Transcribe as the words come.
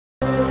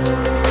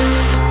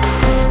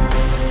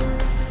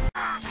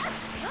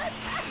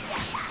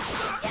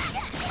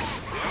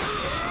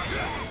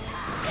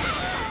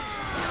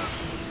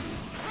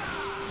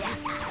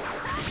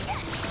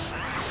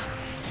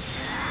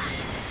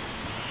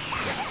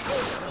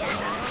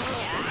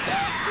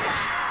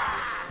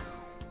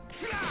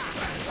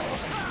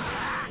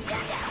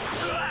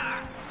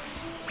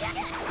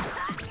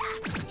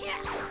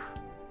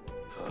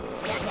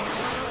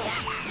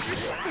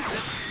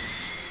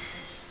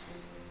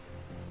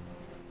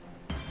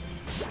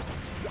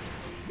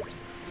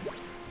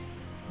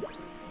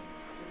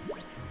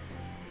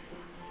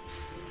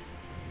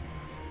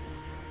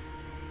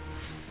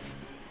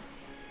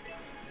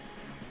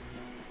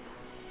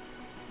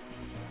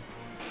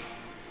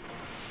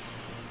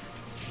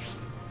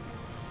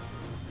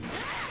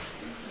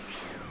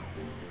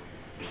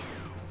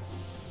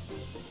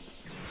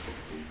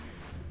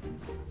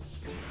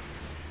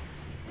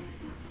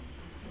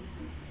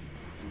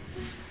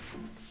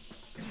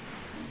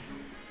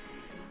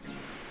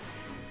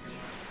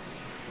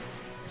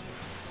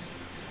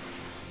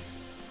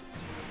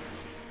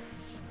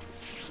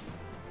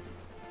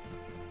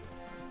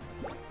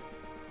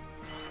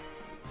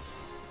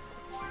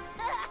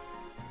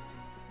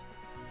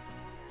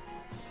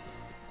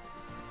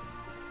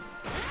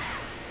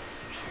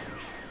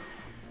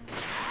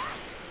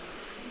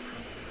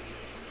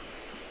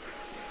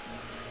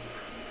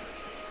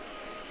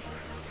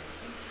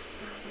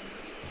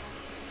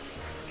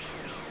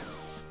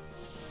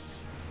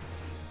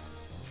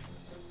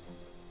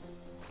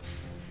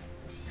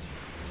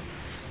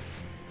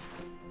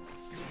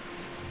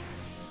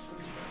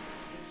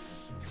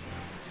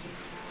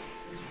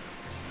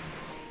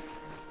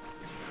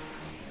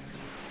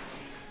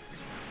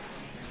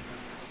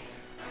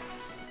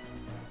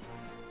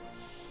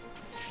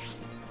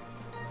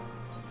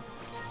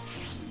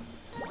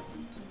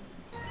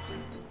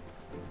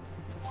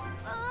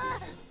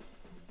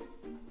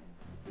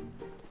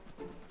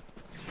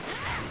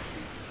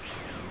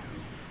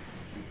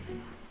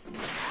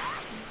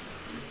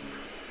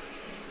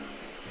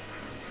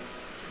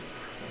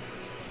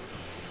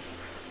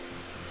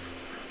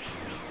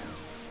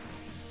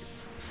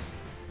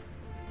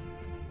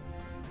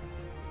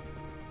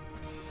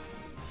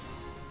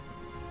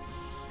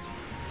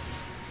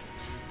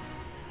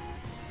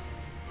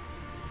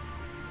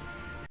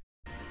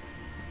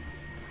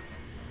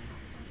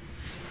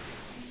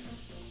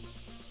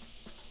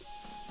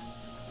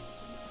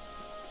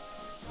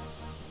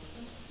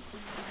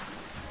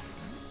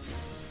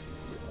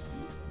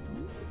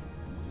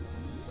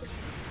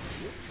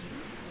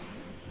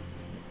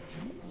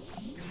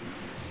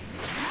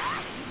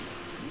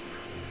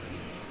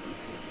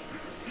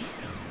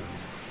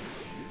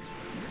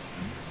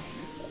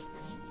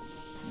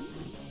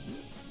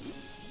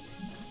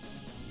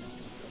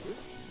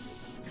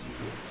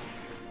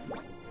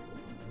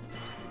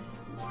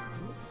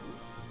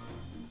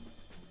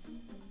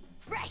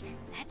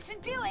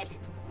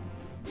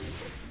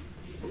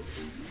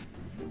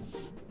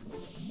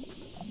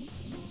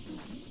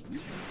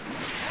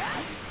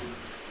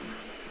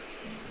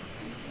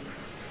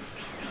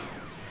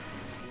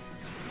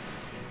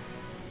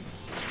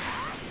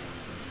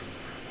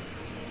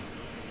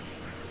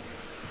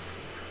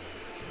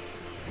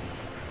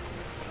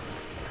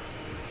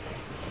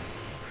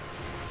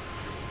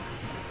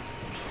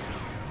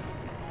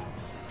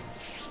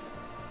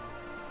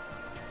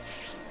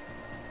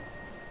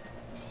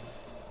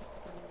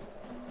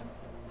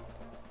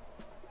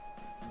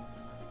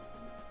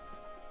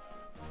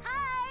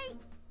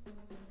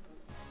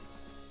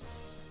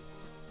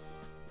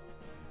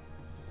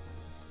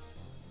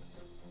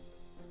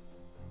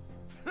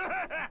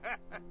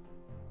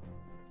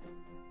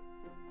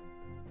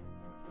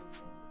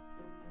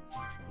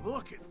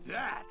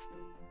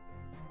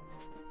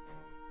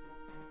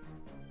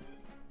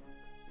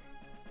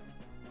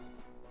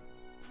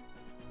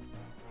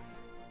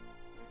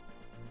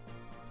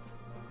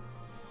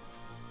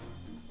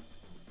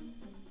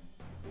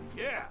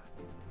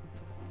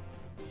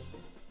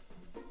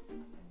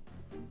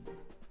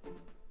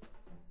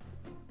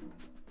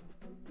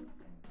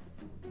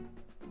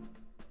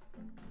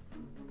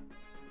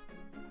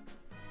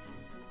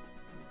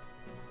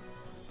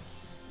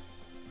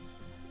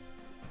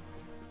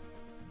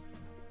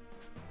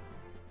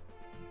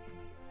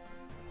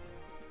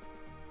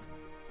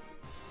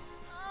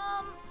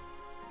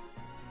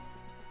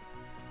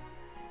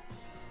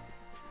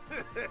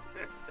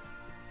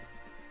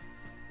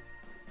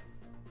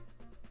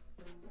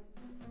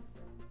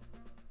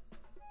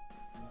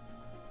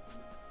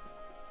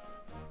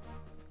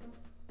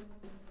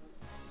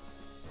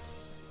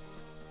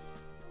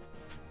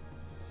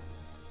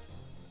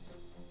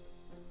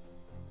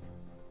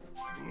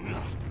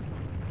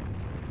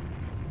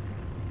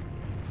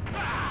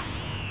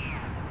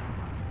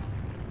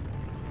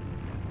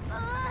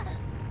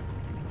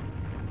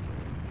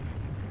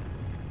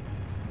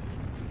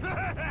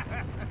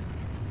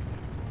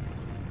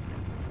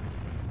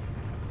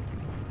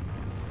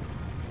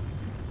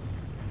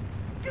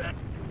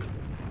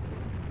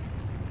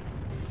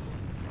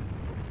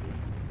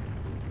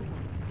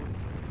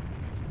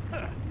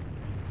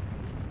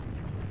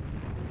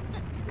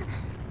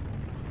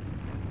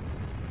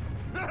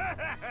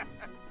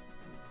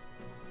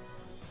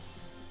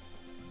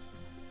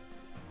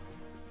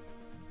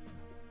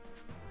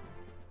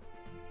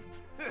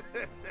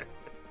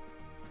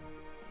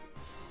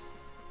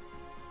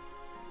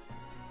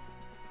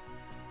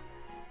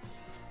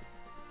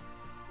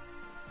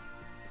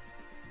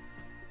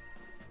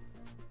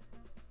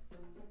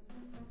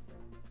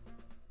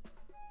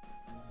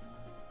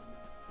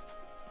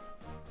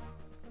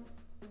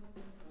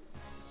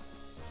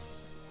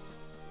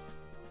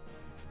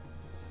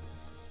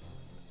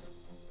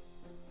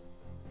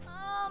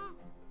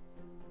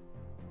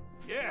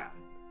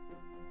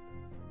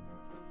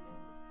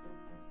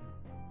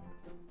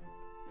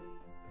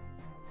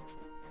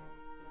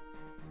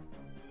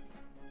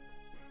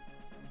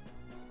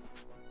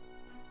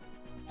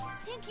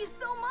Thank you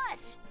so much!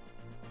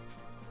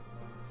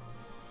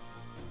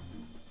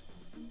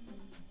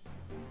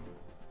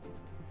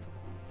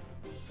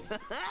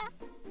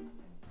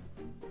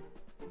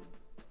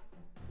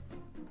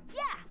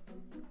 Yeah!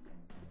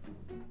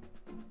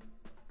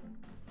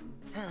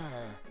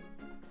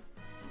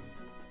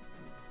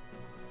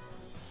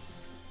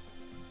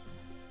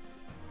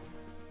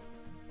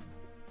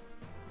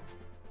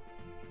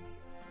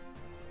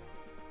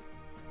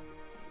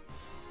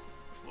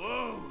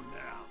 Whoa,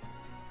 now.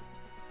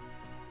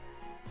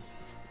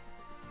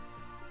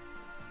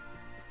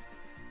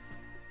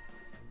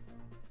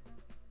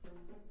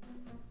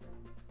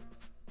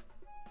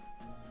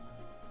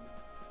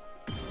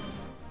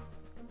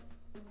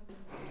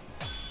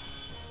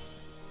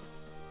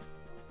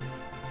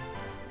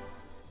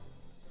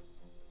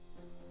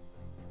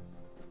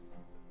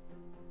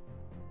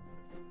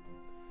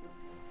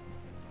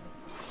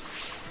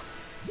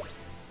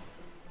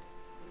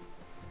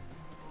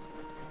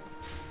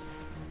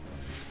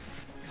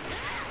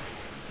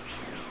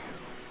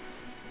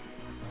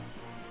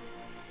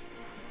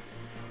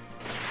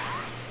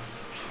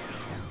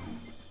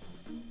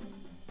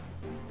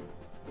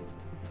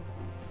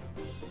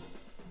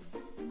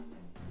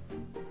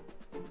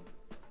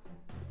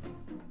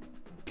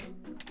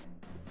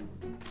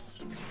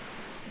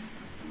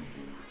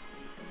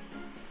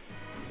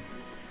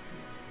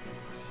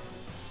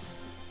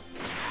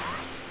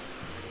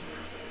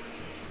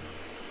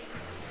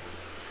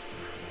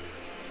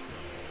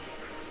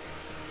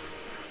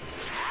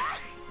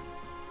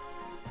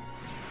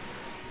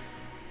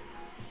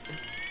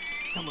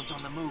 Someone's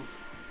on the move.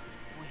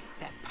 Wait,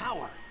 that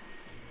power.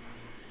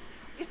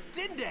 It's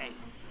Dende!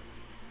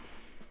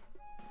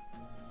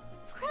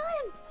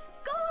 Krillin!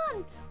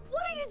 Gohan!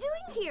 What are you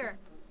doing here?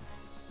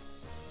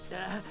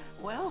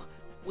 Well,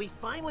 we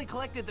finally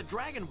collected the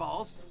Dragon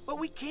Balls, but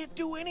we can't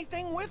do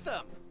anything with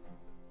them.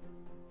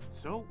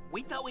 So,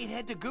 we thought we'd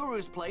head to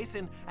Guru's place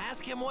and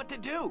ask him what to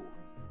do.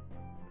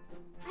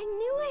 I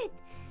knew it!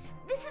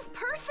 This is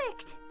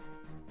perfect!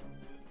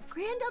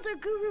 Grand Elder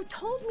Guru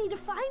told me to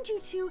find you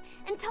two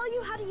and tell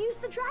you how to use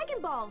the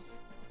Dragon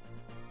Balls.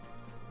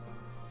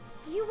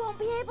 You won't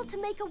be able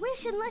to make a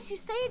wish unless you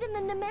say it in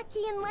the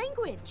Namekian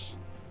language.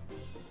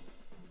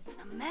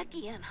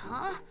 Namekian,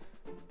 huh?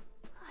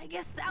 I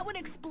guess that would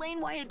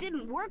explain why it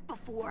didn't work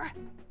before.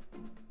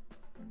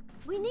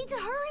 We need to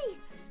hurry.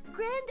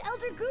 Grand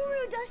Elder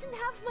Guru doesn't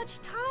have much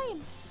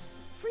time.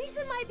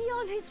 Frieza might be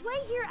on his way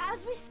here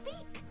as we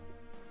speak.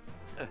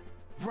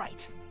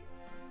 Right.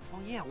 Oh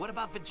yeah, what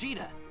about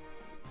Vegeta?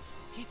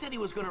 He said he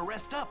was gonna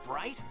rest up,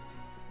 right?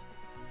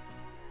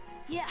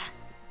 Yeah.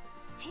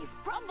 He's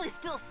probably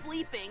still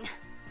sleeping.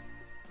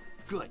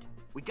 Good.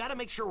 We gotta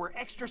make sure we're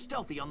extra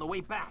stealthy on the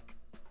way back.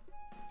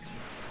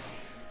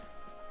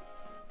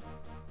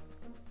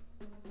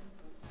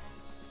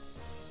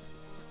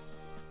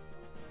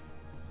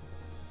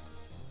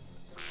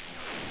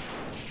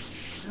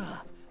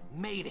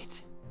 Made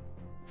it.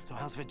 So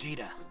how's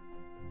Vegeta?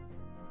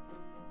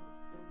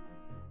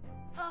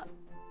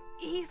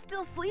 He's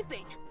still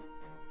sleeping.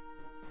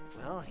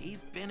 Well, he's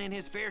been in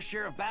his fair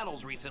share of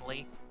battles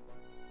recently.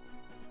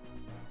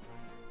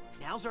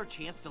 Now's our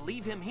chance to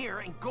leave him here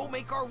and go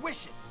make our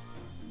wishes.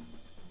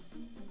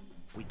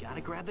 We gotta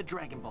grab the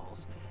Dragon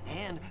Balls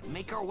and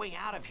make our way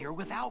out of here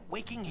without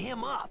waking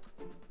him up.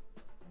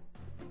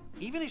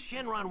 Even if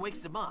Shenron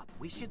wakes him up,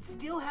 we should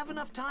still have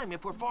enough time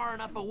if we're far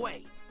enough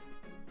away.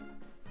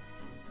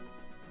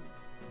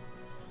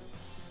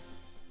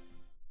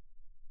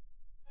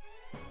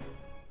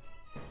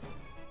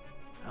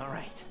 All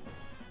right.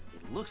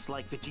 It looks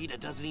like Vegeta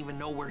doesn't even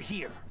know we're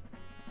here.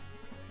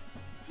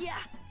 Yeah.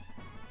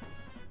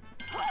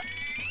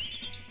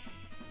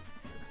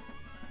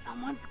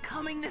 Someone's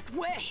coming this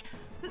way.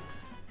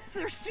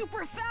 They're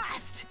super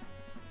fast.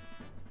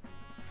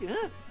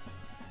 Huh?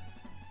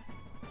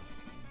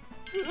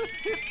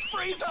 It's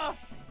Frieza!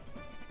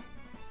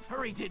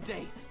 Hurry,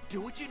 Dende. Do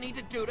what you need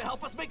to do to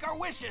help us make our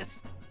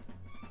wishes.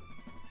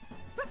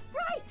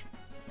 Right!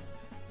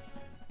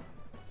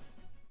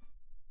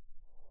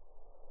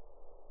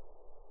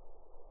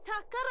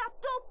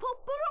 Takarapto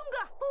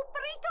Poporunga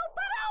Poporito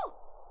Paro!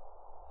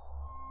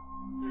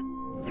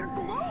 They're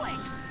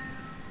glowing!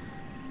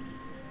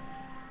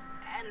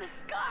 And the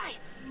sky!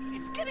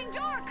 It's getting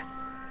dark!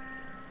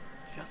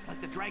 Just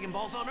like the Dragon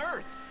Balls on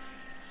Earth.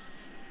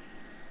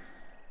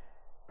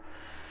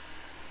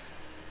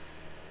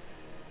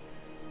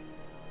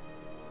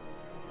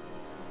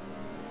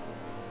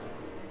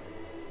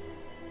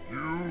 You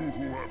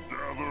who have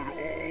gathered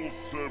all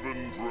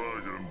 7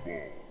 Dragon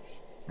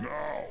Balls,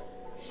 now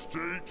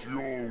state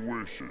your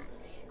wishes.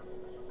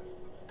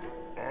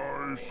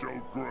 I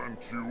shall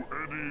grant you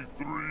any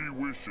 3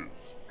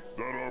 wishes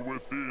that are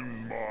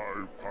within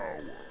my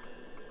power.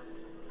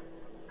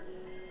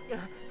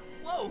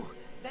 Whoa!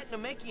 That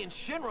Namekian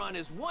Shenron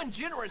is one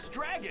generous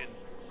dragon!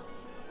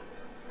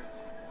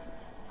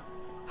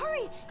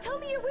 Hurry! Tell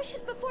me your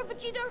wishes before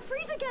Vegeta or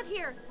Frieza get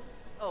here!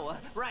 Oh,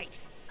 right.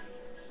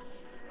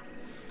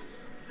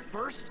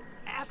 First,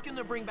 ask him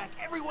to bring back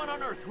everyone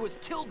on Earth who was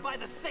killed by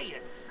the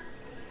Saiyans.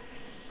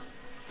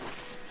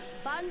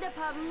 Bande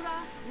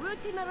parura,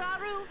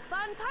 rutimeraru,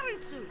 van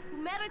paritsu,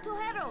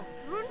 humeritohero,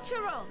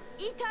 runchero,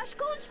 itash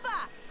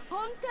kunchpa,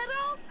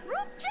 pontero,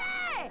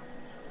 rupche!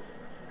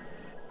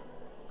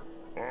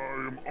 I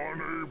am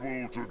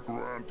unable to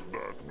grant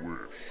that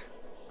wish.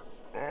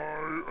 I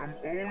am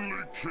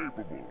only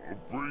capable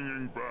of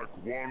bringing back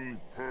one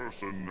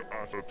person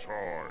at a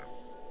time.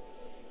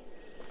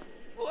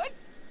 What?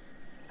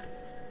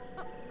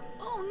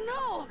 Oh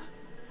no!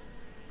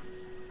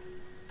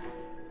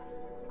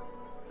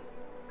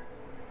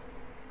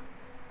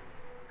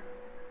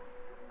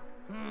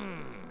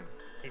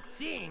 It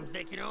seems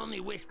they can only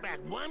wish back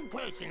one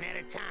person at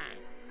a time.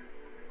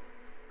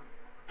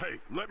 Hey,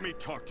 let me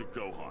talk to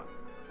Gohan.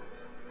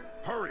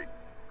 Hurry!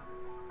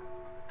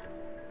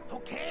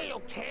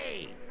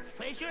 Okay.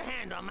 Place your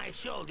hand on my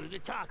shoulder to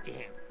talk to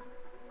him.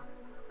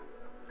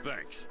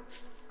 Thanks.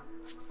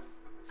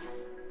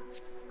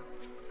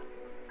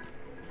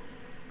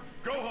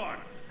 Gohan,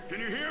 can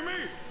you hear me?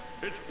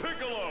 It's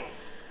Piccolo!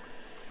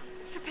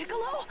 Mr.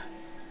 Piccolo?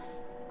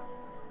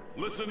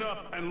 Listen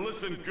up and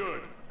listen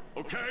good,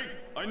 okay?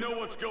 I know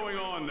what's going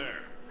on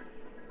there.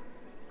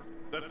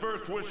 That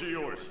first wish of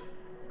yours,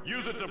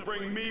 use it to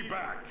bring me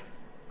back.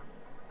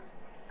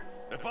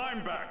 If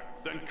I'm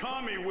back, then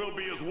Kami will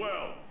be as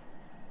well.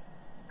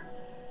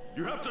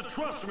 You have to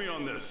trust me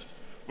on this.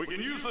 We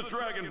can use the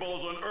Dragon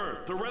Balls on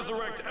Earth to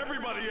resurrect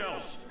everybody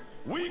else.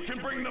 We can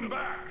bring them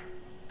back.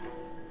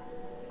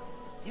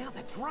 Yeah,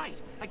 that's right.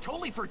 I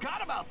totally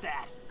forgot about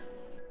that.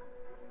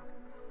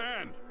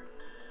 And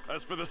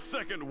as for the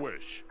second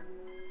wish,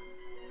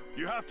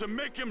 you have to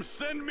make him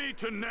send me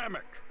to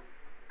Namek.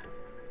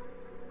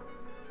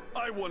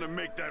 I want to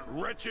make that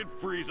wretched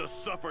Frieza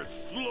suffer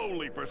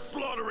slowly for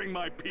slaughtering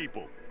my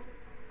people.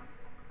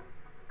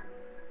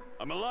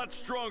 I'm a lot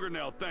stronger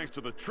now thanks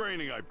to the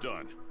training I've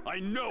done. I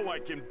know I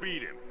can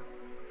beat him.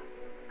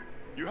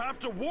 You have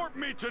to warp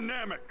me to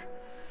Namek.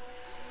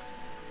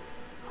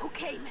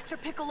 Okay,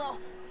 Mr. Piccolo.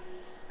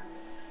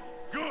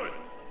 Good.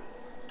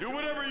 Do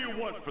whatever you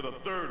want for the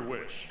third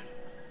wish.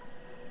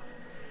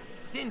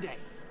 Dende,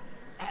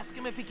 ask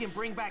him if he can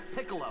bring back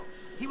Piccolo.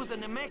 He was a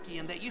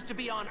Namekian that used to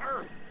be on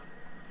Earth.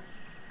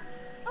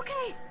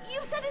 Okay, you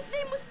said his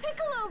name was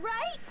Piccolo,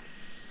 right?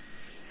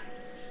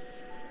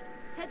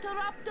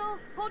 Tetorapto,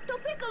 Hoto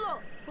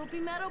Piccolo,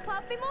 Pupimero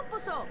Papi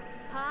Momposo,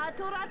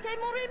 Patorate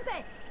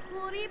Morimpe,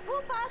 Puri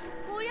Pupas,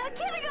 Puya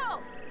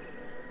Kirigo!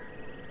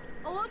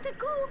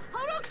 Ooteku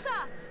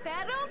Horoxa,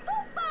 Pero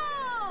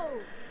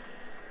Pupo!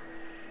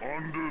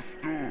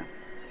 Understood.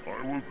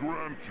 I will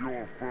grant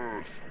your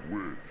first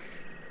wish.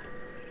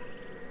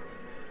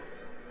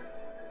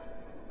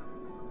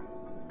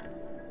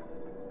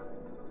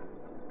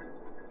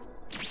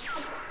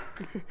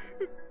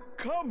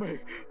 Kami!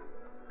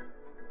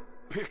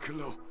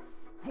 Piccolo,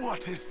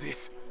 what is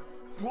this?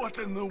 What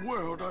in the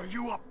world are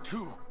you up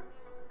to?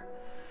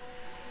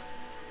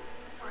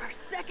 For our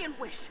second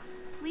wish,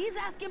 please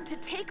ask him to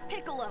take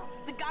Piccolo,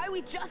 the guy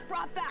we just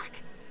brought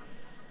back,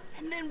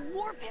 and then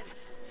warp him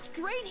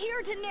straight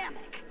here to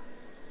Namek.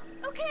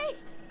 Okay!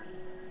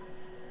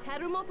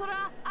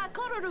 Tarumopara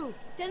Akororu,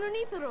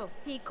 Stenonipero,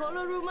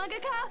 Hikoloru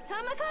Magaka,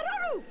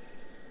 Tamakaroru!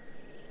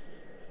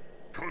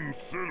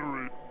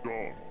 Consider it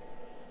done.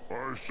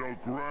 I shall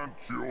grant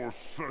your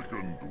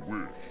second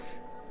wish.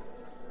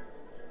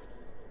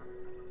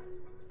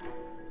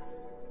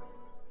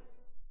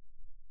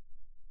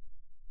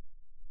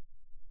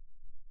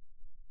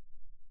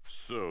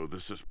 So,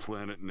 this is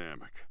planet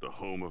Namek, the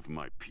home of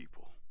my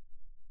people.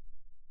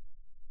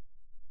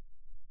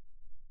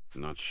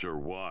 Not sure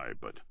why,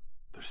 but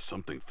there's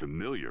something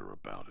familiar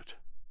about it.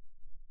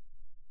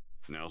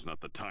 Now's not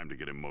the time to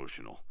get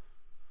emotional.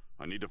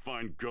 I need to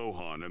find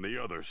Gohan and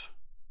the others.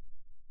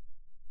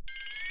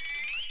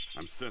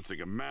 I'm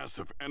sensing a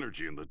massive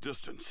energy in the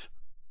distance.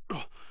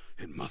 Ugh,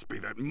 it must be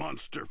that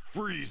monster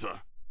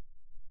Frieza.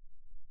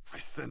 I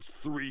sense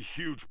 3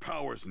 huge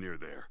powers near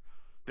there.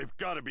 They've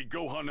got to be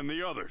Gohan and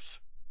the others.